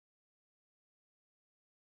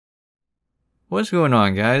What's going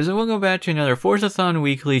on, guys, and welcome back to another Forzathon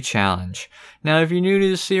Weekly Challenge. Now, if you're new to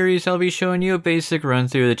this series, I'll be showing you a basic run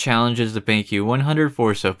through the challenges that bank you 100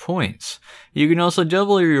 Forza points. You can also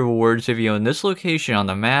double your rewards if you own this location on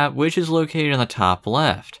the map, which is located on the top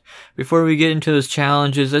left. Before we get into those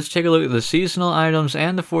challenges, let's take a look at the seasonal items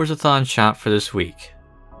and the Forzathon shop for this week.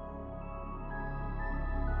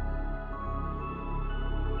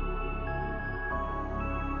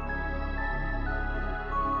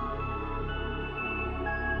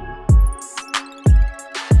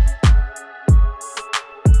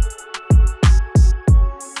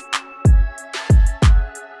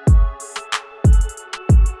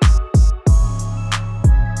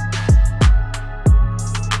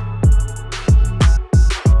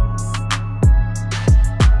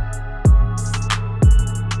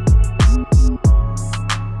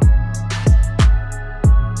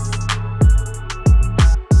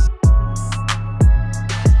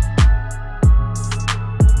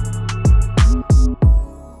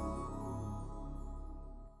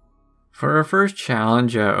 For our first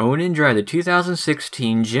challenge, own and drive the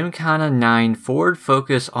 2016 GYMKHANA 9 Ford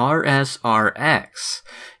Focus RS-RX.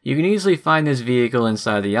 You can easily find this vehicle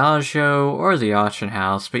inside the auto show or the auction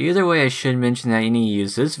house, but either way I should mention that you need to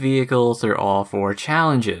use this vehicle through all 4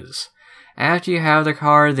 challenges. After you have the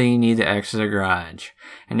car, then you need to exit the garage.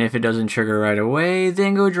 And if it doesn't trigger right away,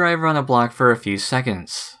 then go drive around the block for a few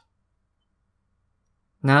seconds.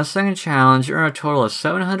 Now the second challenge, earn a total of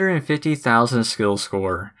 750,000 skill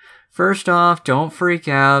score. First off, don't freak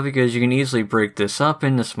out because you can easily break this up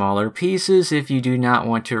into smaller pieces if you do not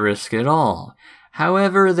want to risk it all.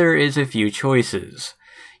 However, there is a few choices.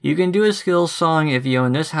 You can do a skill song if you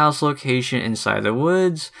own this house location inside the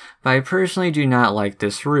woods, but I personally do not like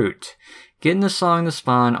this route. Getting the song to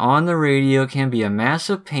spawn on the radio can be a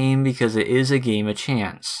massive pain because it is a game of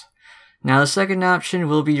chance. Now the second option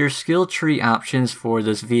will be your skill tree options for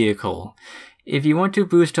this vehicle. If you want to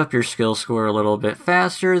boost up your skill score a little bit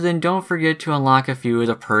faster, then don't forget to unlock a few of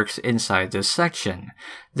the perks inside this section.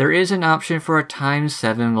 There is an option for a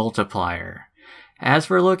 ×7 multiplier. As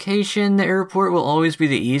for location, the airport will always be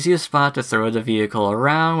the easiest spot to throw the vehicle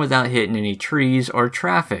around without hitting any trees or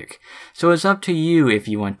traffic, so it's up to you if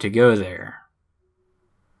you want to go there.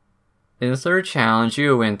 In the third challenge,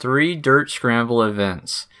 you will win 3 Dirt Scramble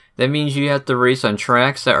Events. That means you have to race on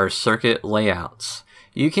tracks that are circuit layouts.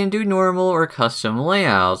 You can do normal or custom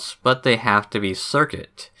layouts, but they have to be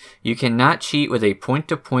circuit. You cannot cheat with a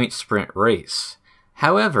point-to-point sprint race.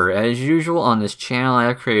 However, as usual on this channel, I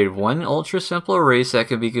have created one ultra simple race that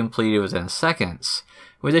can be completed within seconds.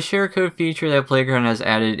 With the share code feature that Playground has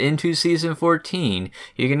added into Season 14,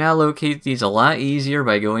 you can now locate these a lot easier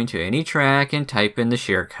by going to any track and type in the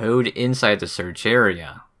share code inside the search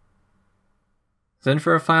area. Then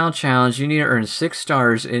for a final challenge, you need to earn 6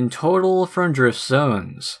 stars in total from Drift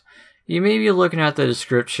Zones. You may be looking at the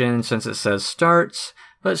description since it says starts,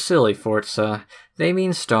 but silly Forza, they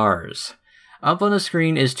mean stars. Up on the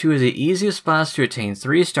screen is 2 of the easiest spots to attain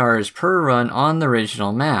 3 stars per run on the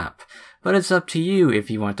original map, but it's up to you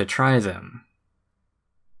if you want to try them.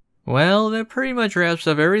 Well, that pretty much wraps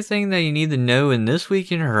up everything that you need to know in this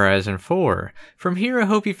week in Horizon 4. From here, I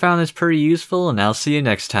hope you found this pretty useful, and I'll see you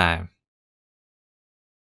next time.